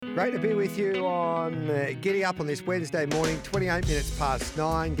Great to be with you on Giddy Up on this Wednesday morning, 28 minutes past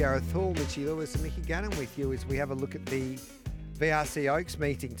 9. Gareth Hall, Mitchy Lewis and Mickey Gannon with you as we have a look at the VRC Oaks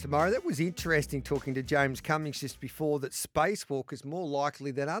meeting tomorrow. That was interesting talking to James Cummings just before that Spacewalk is more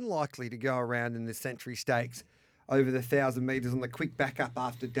likely than unlikely to go around in the Century Stakes over the 1,000 metres on the quick backup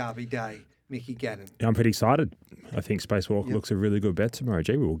after Derby Day. Mickey Gannon. I'm pretty excited. I think Spacewalk looks a really good bet tomorrow.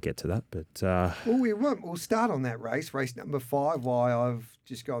 Gee, we will get to that. But well, we won't. We'll start on that race number 5, why I've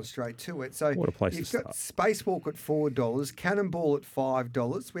just gone straight to it. So what a place you've to got start. Spacewalk at $4, Cannonball at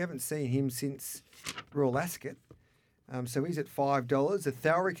 $5. We haven't seen him since Royal Ascot. So he's at $5.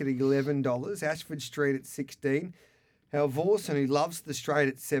 Athalric at $11. Ashford Street at $16. Halvorsen, who loves the straight,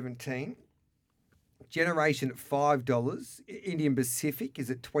 at $17. Generation at $5. Indian Pacific is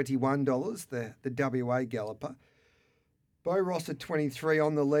at $21, the WA galloper. Bo Ross at 23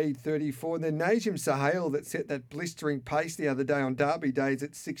 on the lead, 34. And then Najim Sahel that set that blistering pace the other day on Derby Days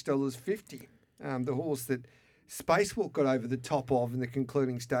at $6.50. The horse that Spacewalk got over the top of in the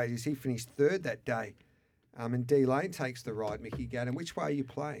concluding stages. He finished third that day. And D Lane takes the ride, Mickey Gannon. Which way are you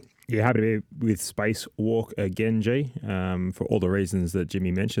playing? Yeah, happy to be with Spacewalk again, G, for all the reasons that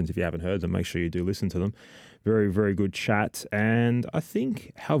Jimmy mentions. If you haven't heard them, make sure you do listen to them. Very, very good chat. And I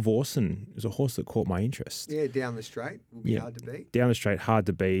think Halvorsen is a horse that caught my interest. Yeah, down the straight will be hard to beat. Down the straight, hard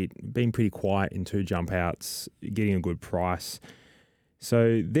to beat. Being pretty quiet in 2 jump outs, getting a good price.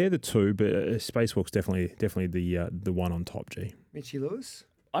 So they're the two, but Spacewalk's definitely the one on top, G. Mitchy Lewis?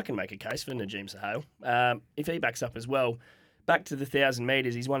 I can make a case for Najim Sahel. If he backs up as well, back to the 1,000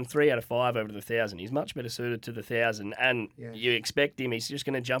 metres, he's won 3 out of 5 over the 1,000. He's much better suited to the 1,000, and you expect him. He's just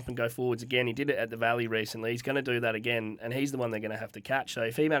going to jump and go forwards again. He did it at the Valley recently. He's going to do that again, and he's the one they're going to have to catch. So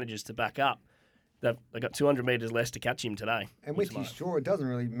if he manages to back up, they've got 200 metres less to catch him today. And with his draw, it doesn't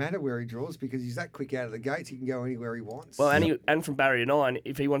really matter where he draws because he's that quick out of the gates. He can go anywhere he wants. Well, and from barrier 9,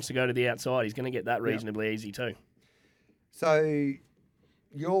 if he wants to go to the outside, he's going to get that reasonably easy too. So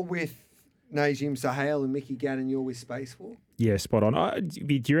you're with Najim Sahel and Mickey Gannon, you're with Spacewalk? Yeah, spot on.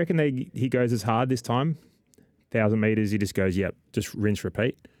 Do you reckon he goes as hard this time? 1,000 metres, he just goes, just rinse,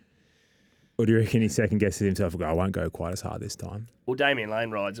 repeat? Or do you reckon he second guesses himself and go, I won't go quite as hard this time? Well, Damien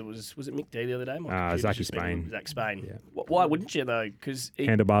Lane rides. Was it Mick D the other day? Zach Spain. Zach Spain. Yeah. Why wouldn't you though? Because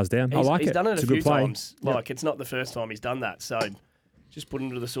handlebars down. I like it. He's done it it's a few good play. times. It's not the first time he's done that. So just put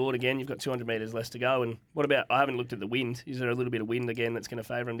him to the sword again. You've got 200 metres less to go. And what about, I haven't looked at the wind. Is there a little bit of wind again that's going to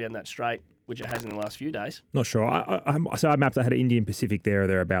favour him down that straight, which it has in the last few days? Not sure. I mapped, I had an Indian Pacific there or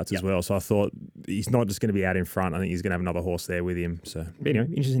thereabouts as well. So I thought he's not just going to be out in front. I think he's going to have another horse there with him. So anyway,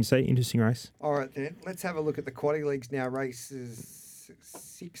 interesting to see. Interesting race. All right then. Let's have a look at the quaddy leagues now. Races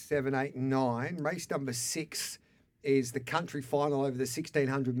 6, 7, 8, 9. Race number 6 is the country final over the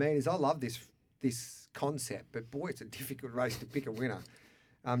 1,600 metres. I love this concept, but boy, it's a difficult race to pick a winner.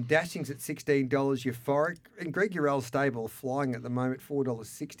 Dashing's at $16, Euphoric, and Greg Urell's stable flying at the moment,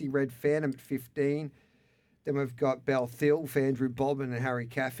 $4.60. Red Phantom at $15. Then we've got Balthil, Andrew Bobbin, and Harry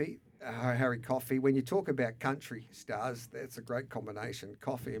Coffey. When you talk about country stars, that's a great combination.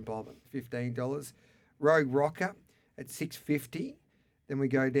 Coffey and Bobbin, $15. Rogue Rocker at $6.50. Then we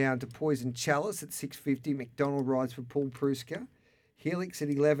go down to Poison Chalice at $6.50. McDonald rides for Paul Pruska. Helix at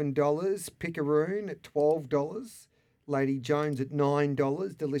 $11, Picaroon at $12, Lady Jones at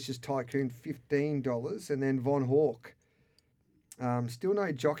 $9, Delicious Tycoon $15, and then Von Hawk. Still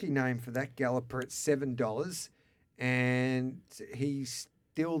no jockey name for that galloper at $7, and he's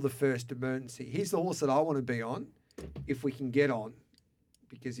still the first emergency. He's the horse that I want to be on, if we can get on,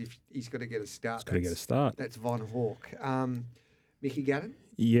 because if he's got to get a start. That's Von Hawk. Mickey Gannon?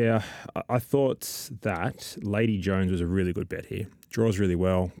 Yeah, I thought that Lady Jones was a really good bet here. Draws really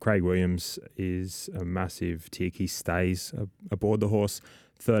well. Craig Williams is a massive tick. He stays aboard the horse.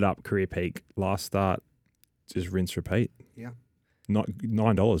 Third up, career peak. Last start, just rinse, repeat. Yeah. Not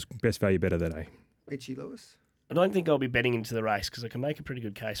 $9. Best value bet of the day. Richie Lewis? I don't think I'll be betting into the race because I can make a pretty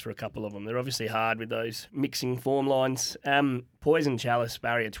good case for a couple of them. They're obviously hard with those mixing form lines. Poison Chalice,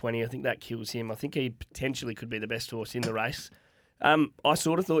 barrier 20, I think that kills him. I think he potentially could be the best horse in the race. I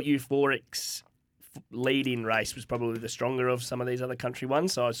sort of thought Euphoric's lead-in race was probably the stronger of some of these other country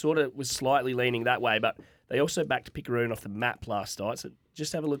ones, so I sort of was slightly leaning that way, but they also backed Picaroon off the map last night, so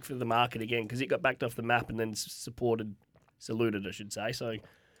just have a look for the market again, because it got backed off the map and then saluted, I should say, so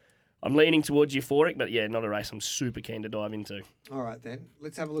I'm leaning towards Euphoric, but yeah, not a race I'm super keen to dive into. All right then,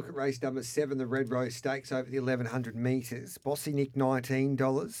 let's have a look at race number 7, the Red Rose Stakes over the 1,100 metres. Bossy Nick,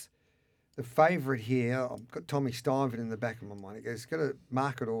 $19. The favourite here, I've got Tommy Stuyvesant in the back of my mind. He's got a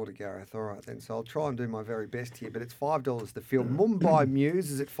market order, Gareth. All right then, so I'll try and do my very best here, but it's $5 the field. Mumbai Muse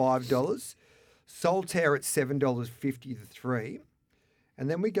is at $5. Solitaire at $7.50 the 3. And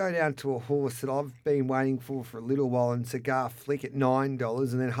then we go down to a horse that I've been waiting for a little while, and Cigar Flick at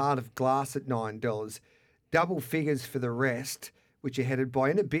 $9, and then Heart of Glass at $9. Double figures for the rest, which are headed by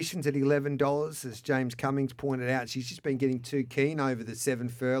Inhibitions at $11. As James Cummings pointed out, she's just been getting too keen over the 7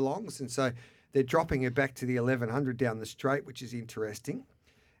 furlongs, and so they're dropping her back to the 1100 down the straight, which is interesting.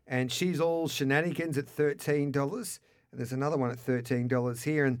 And She's All Shenanigans at $13. And there's another one at $13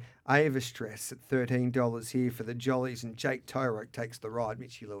 here, and Ava Stress at $13 here for the Jollies, and Jake Toeroak takes the ride,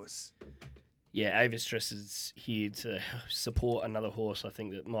 Mitchy Lewis. Yeah, Ava Stress is here to support another horse, I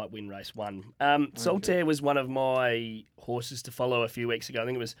think, that might win race 1. Saltaire was one of my horses to follow a few weeks ago. I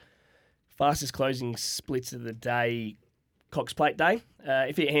think it was fastest closing splits of the day, Cox Plate Day.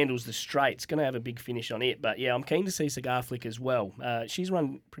 If it handles the straight, it's going to have a big finish on it. But yeah, I'm keen to see Cigar Flick as well. She's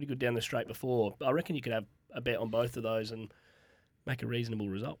run pretty good down the straight before. I reckon you could have a bet on both of those and make a reasonable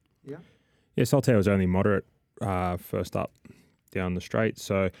result. Yeah. Yeah, Saltaire was only moderate first up down the straight.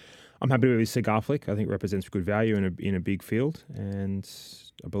 So I'm happy with his Cigar Flick. I think it represents good value in a big field. And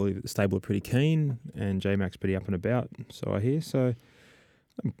I believe that the stable are pretty keen and J-Mac's pretty up and about, so I hear. So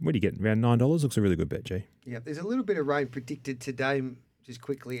what do you get? Around $9? Looks a really good bet, G. Yeah, there's a little bit of rain predicted today, just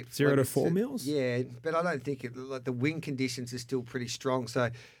quickly. At 0 to 4 mils? Yeah, but I don't think like the wind conditions are still pretty strong. So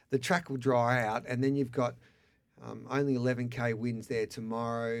the track will dry out, and then you've got only 11K winds there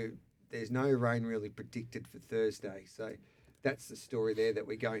tomorrow. There's no rain really predicted for Thursday. So that's the story there that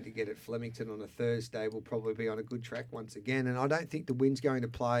we're going to get at Flemington on a Thursday. We'll probably be on a good track once again. And I don't think the wind's going to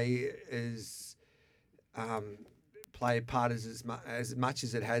play a part as much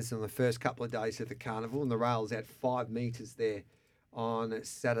as it has on the first couple of days of the carnival. And the rail's at 5 metres there on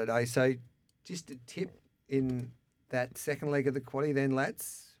Saturday. So just a tip in that second leg of the quaddie then,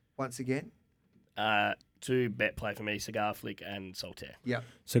 lads, once again. 2 bet play for me, Cigar Flick and Saltaire. Yeah.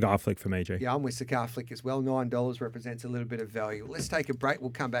 Cigar Flick for me, G. Yeah, I'm with Cigar Flick as well. $9 represents a little bit of value. Let's take a break. We'll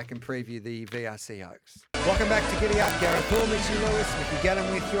come back and preview the VRC Oaks. Welcome back to Giddy Up. Gareth Paul, Mitchy Lewis, Mickey Gannon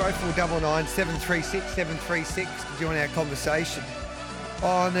with you. 0499 736 736 to join our conversation.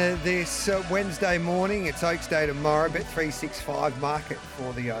 On this Wednesday morning, it's Oaks Day tomorrow. Bet365 market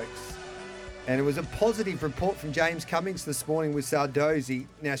for the Oaks. And it was a positive report from James Cummings this morning with Sardozi.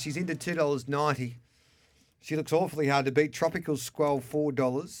 Now, she's into $2.90. She looks awfully hard to beat. Tropical Squall,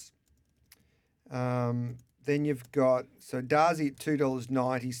 $4. Then you've got, Darcy at $2.90,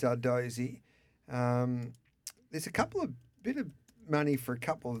 Sardozi. There's a bit of money for a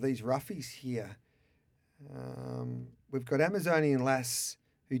couple of these roughies here. We've got Amazonian Lass,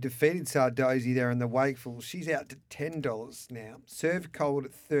 who defeated Sardozi there in the Wakeful. She's out to $10 now. Serve Cold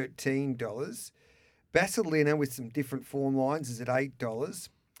at $13. Basilina with some different form lines is at $8.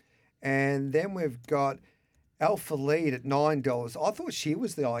 And then we've got Alpha Lead at $9. I thought she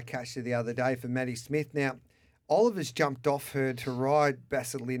was the eye catcher the other day for Maddie Smith. Now, Oliver's jumped off her to ride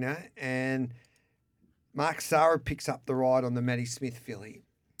Basilina, and Mark Sarah picks up the ride on the Maddie Smith filly.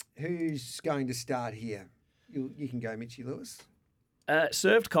 Who's going to start here? You can go, Mitchy Lewis.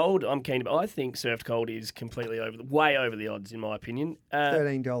 Served Cold, I'm keen to. I think Served Cold is completely way over the odds, in my opinion.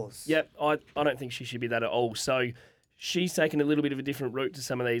 $13. Yep, I don't think she should be that at all. So she's taken a little bit of a different route to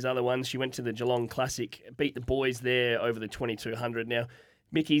some of these other ones. She went to the Geelong Classic, beat the boys there over the 2200. Now,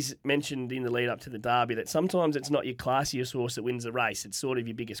 Mickey's mentioned in the lead up to the Derby that sometimes it's not your classiest horse that wins the race. It's sort of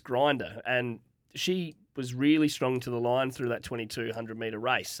your biggest grinder. And she was really strong to the line through that 2200 metre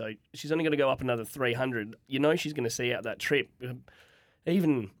race. So she's only going to go up another 300. You know she's going to see out that trip.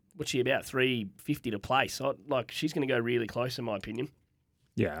 Even, what's she about, 350 to place? She's going to go really close, in my opinion.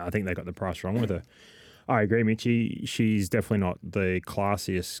 Yeah, I think they got the price wrong with her. I agree, Mitchy. She's definitely not the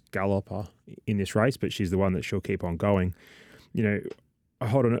classiest galloper in this race, but she's the one that she'll keep on going. You know, I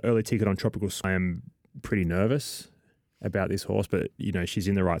hold an early ticket on Tropical. I am pretty nervous about this horse, but, you know, she's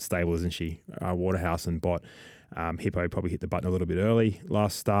in the right stable, isn't she? Waterhouse and Bott. Hippo probably hit the button a little bit early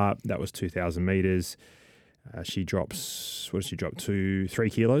last start. That was 2,000 metres. She drops, what does she drop to? 3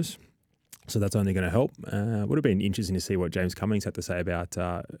 kilos. So that's only going to help. Would have been interesting to see what James Cummings had to say about,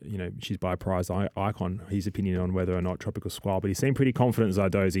 she's by a prize icon, his opinion on whether or not Tropical Squall. But he seemed pretty confident,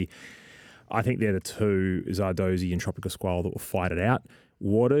 Zardozi. I think they're the two, Zardozi and Tropical Squall, that will fight it out.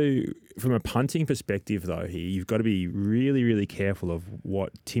 From a punting perspective, though, here, you've got to be really, really careful of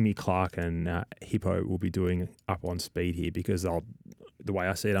what Timmy Clark and Hippo will be doing up on speed here, because the way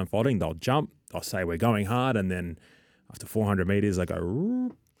I see it unfolding, they'll jump, they'll say we're going hard, and then after 400 metres, they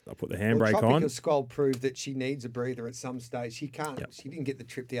go, they'll put the handbrake on. Tropical Squall proved that she needs a breather at some stage. She can't. Yep. She didn't get the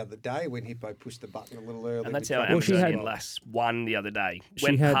trip the other day when Hippo pushed the button a little early. And that's how Amazonian Lass won the other day.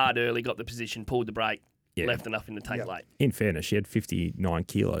 Went hard early, got the position, pulled the brake, left enough in the tank late. In fairness, she had 59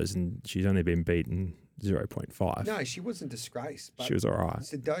 kilos and she's only been beaten 0.5. No, she wasn't disgraced. But She was all right.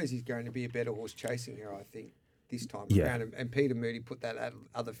 Sadosi's going to be a better horse chasing her, I think, this time Yeah. around. And Peter Moody put that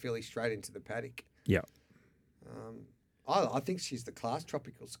other filly straight into the paddock. Yeah. I think she's the class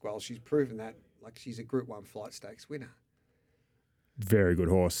Tropical Squall. She's proven that, like, she's a Group 1 flight stakes winner. Very good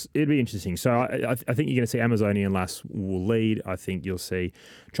horse. It'd be interesting. So I think you're going to see Amazonian Lass will lead. I think you'll see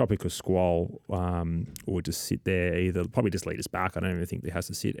Tropical Squall will just sit there, probably just lead us back. I don't even think it has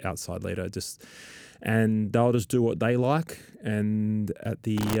to sit outside leader. And they'll just do what they like. And at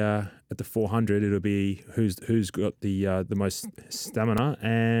the 400, it'll be who's got the most stamina,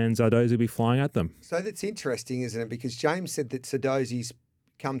 and Zardoz will be flying at them. So that's interesting, isn't it? Because James said that Sadosi's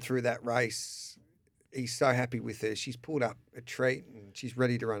come through that race. He's so happy with her. She's pulled up a treat and she's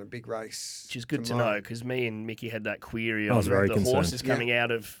ready to run a big race. Which is good to tomorrow. know, because me and Mickey had that query I on was very the concerned. horses coming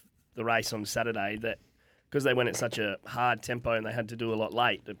out of the race on Saturday, that because they went at such a hard tempo and they had to do a lot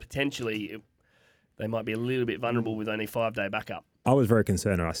late, that potentially they might be a little bit vulnerable with only 5-day backup. I was very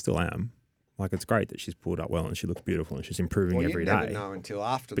concerned, and I still am. Like, it's great that she's pulled up well and she looks beautiful and she's improving every day. You never know until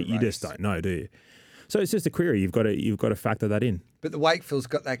after the But race. you just don't know, do you? So it's just a query. You've got to factor that in. But the Wakefield's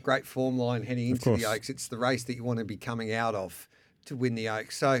got that great form line heading into the course. Oaks. It's the race that you want to be coming out of to win the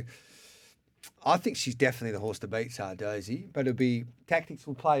Oaks. So I think she's definitely the horse to beat, Zardozi. But it'll be tactics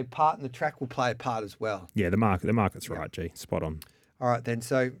will play a part and the track will play a part as well. Yeah, the market's right, G. Spot on. All right, then.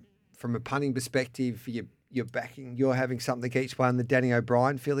 So from a punting perspective, you're having something each one. The Danny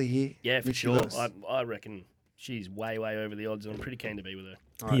O'Brien filly here. Yeah, for Mitch sure. Lewis. I reckon she's way over the odds, and I'm pretty keen to be with her.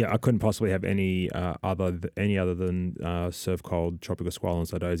 Right. Yeah, I couldn't possibly have any other than Serve Cold, Tropical Squall, and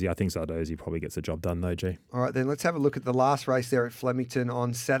Zardozi. I think Zardozi probably gets the job done though, G. All right, then let's have a look at the last race there at Flemington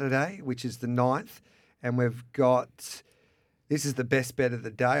on Saturday, which is the 9th. And we've got, this is the best bet of the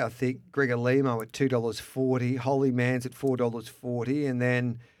day, I think. Gregor Limo at $2.40, Holy Man's at $4.40. And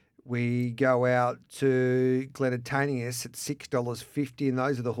then we go out to Glenatanius at $6.50. And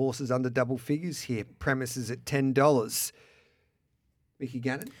those are the horses under double figures here. Premises at $10. Mickey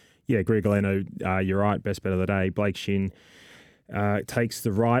Gannon? Yeah, Greg Galeno, you're right. Best bet of the day. Blake Shin takes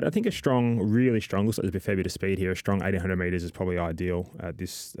the ride. I think a strong, really strong, looks like there's a fair bit of speed here. A strong 1,800 metres is probably ideal at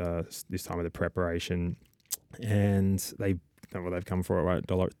this time of the preparation. And they've come for it, right?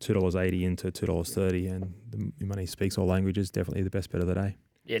 $2.80 into $2.30. And the money speaks all languages. Definitely the best bet of the day.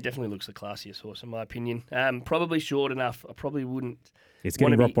 Yeah, definitely looks the classiest horse in my opinion. Probably short enough. I probably wouldn't. It's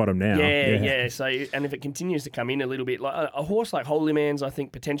getting rock bottom now. Yeah. So, and if it continues to come in a little bit, like a horse like Holy Man's, I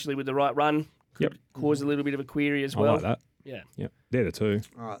think potentially with the right run could cause a little bit of a query as well. I like that. Yeah. They're the two.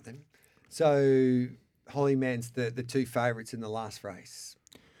 All right, then. So Holy Man's the two favourites in the last race.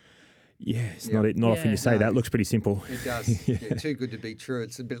 Yeah, it's not often you say No. that. Looks pretty simple. It does. Yeah, too good to be true.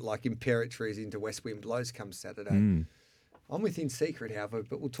 It's a bit like Imperatriz into West Wind Blows come Saturday. I'm within secret, however,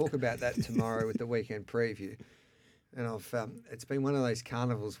 but we'll talk about that tomorrow with the weekend preview. And it's been one of those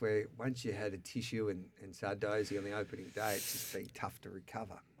carnivals where once you had a tissue and Zardozi on the opening day, it's just been tough to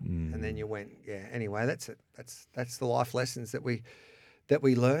recover. And then you went, anyway, that's it. That's the life lessons that we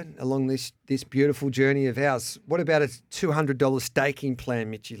learn along this beautiful journey of ours. What about a $200 staking plan,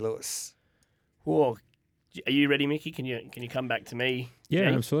 Mitchy Lewis? Whoa. Are you ready, Mickey? Can you come back to me? Yeah,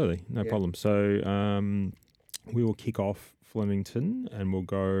 Jay? absolutely. No problem. So we will kick off Flemington and we'll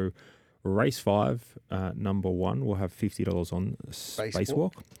go race 5, number 1. We'll have $50 on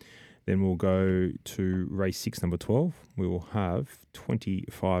Spacewalk. Then we'll go to race 6, number 12. We will have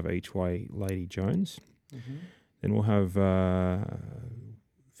 25 each way Lady Jones. Then we'll have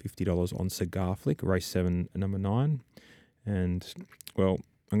 $50 on Cigar Flick, race 7, number 9. And, well,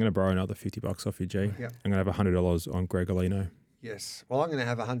 I'm going to borrow another $50 off you, G. Yep. I'm going to have $100 on Gregolino. Yes. Well, I'm going to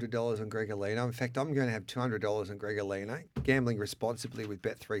have $100 on Gregolino. In fact, I'm going to have $200 on Gregolino. Gambling responsibly with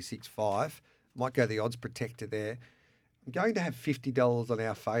Bet365. Might go the odds protector there. I'm going to have $50 on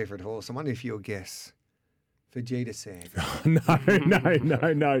our favourite horse. I wonder if you'll guess. Vegeta Sand. No. I'm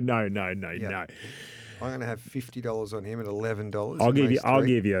going to have $50 on him at $11. I'll give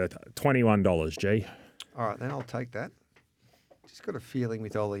you $21, G. All right, then I'll take that. Just got a feeling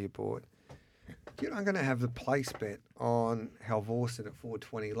with Ollie aboard. I'm going to have the place bet on Halvorsen at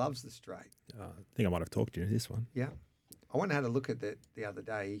 420. Loves the straight. I think I might have talked you into this one. Yeah. I went and had a look at that the other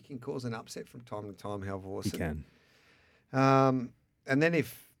day. He can cause an upset from time to time, Halvorsen. He can. And then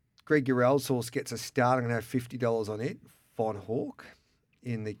if Greg Urel's horse gets a start, I'm going to have $50 on it. Von Hawk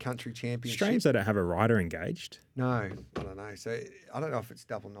in the country championship. Strange they don't have a rider engaged. No, I don't know. So I don't know if it's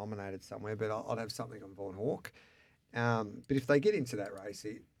double nominated somewhere, but I'd have something on Von Hawk. But if they get into that race,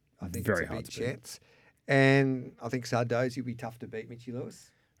 I think Very it's a hard big to beat. chance. And I think Zardozi will be tough to beat, Mitchy Lewis.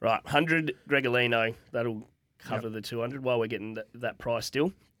 Right, 100 Gregolino. That'll cover the 200 while we're getting that price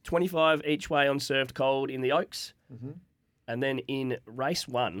still. 25 each way on Served Cold in the Oaks. Mhm. And then in race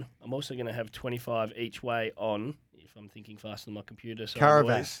 1, I'm also going to have 25 each way on, if I'm thinking faster than my computer. So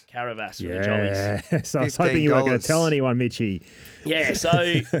Caravas. Caravas for the Jollies. Yeah. So I was hoping you weren't going to tell anyone, Mitchie. Yeah, so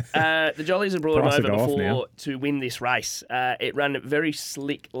the Jollies have brought him Price will over go off before now. to win this race. It ran at very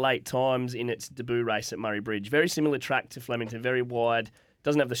slick late times in its debut race at Murray Bridge. Very similar track to Flemington, very wide.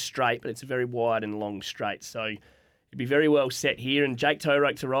 Doesn't have the straight, but it's a very wide and long straight. So it'd be very well set here. And Jake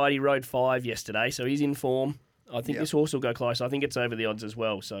Toeroke to ride, he rode 5 yesterday, so he's in form. I think this horse will go close. I think it's over the odds as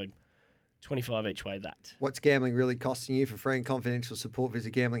well. So 25 each way that. What's gambling really costing you? For free and confidential support,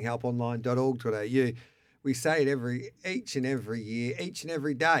 visit gamblinghelponline.org.au. We say it each and every year, each and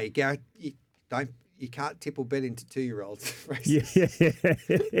every day. Gareth, you can't tip or bet into 2-year-olds. Yeah.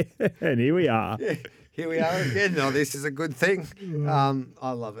 And here we are. Yeah, here we are again. No, this is a good thing.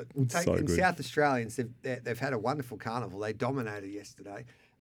 I love it. So good. South Australians, they've had a wonderful carnival. They dominated yesterday.